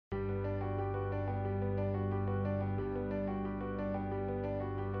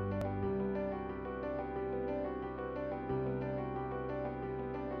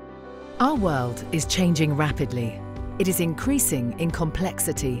Our world is changing rapidly. It is increasing in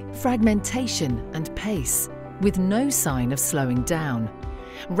complexity, fragmentation and pace, with no sign of slowing down.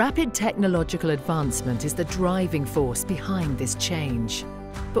 Rapid technological advancement is the driving force behind this change.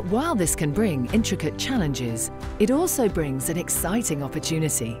 But while this can bring intricate challenges, it also brings an exciting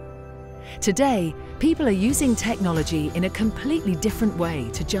opportunity. Today, people are using technology in a completely different way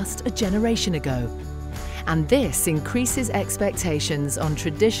to just a generation ago. And this increases expectations on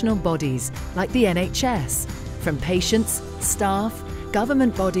traditional bodies like the NHS, from patients, staff,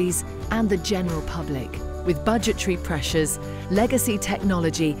 government bodies and the general public. With budgetary pressures, legacy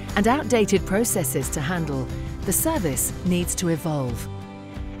technology and outdated processes to handle, the service needs to evolve.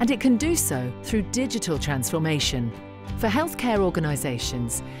 And it can do so through digital transformation. For healthcare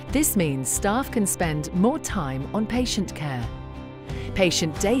organisations, this means staff can spend more time on patient care.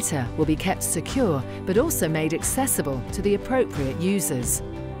 Patient data will be kept secure but also made accessible to the appropriate users.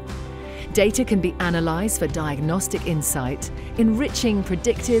 Data can be analysed for diagnostic insight, enriching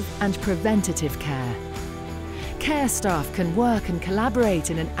predictive and preventative care. Care staff can work and collaborate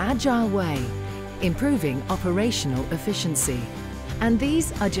in an agile way, improving operational efficiency. And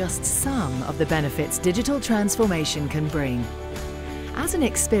these are just some of the benefits digital transformation can bring. As an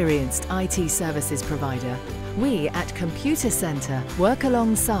experienced IT services provider, we at Computacenter work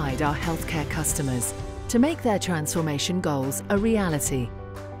alongside our healthcare customers to make their transformation goals a reality,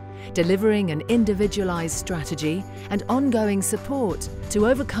 delivering an individualised strategy and ongoing support to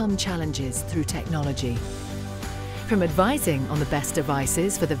overcome challenges through technology. From advising on the best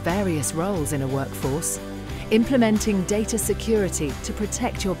devices for the various roles in a workforce, implementing data security to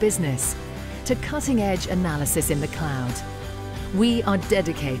protect your business, to cutting-edge analysis in the cloud. We are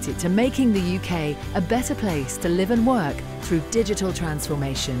dedicated to making the UK a better place to live and work through digital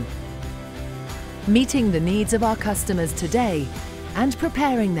transformation. Meeting the needs of our customers today and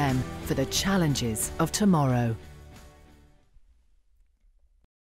preparing them for the challenges of tomorrow.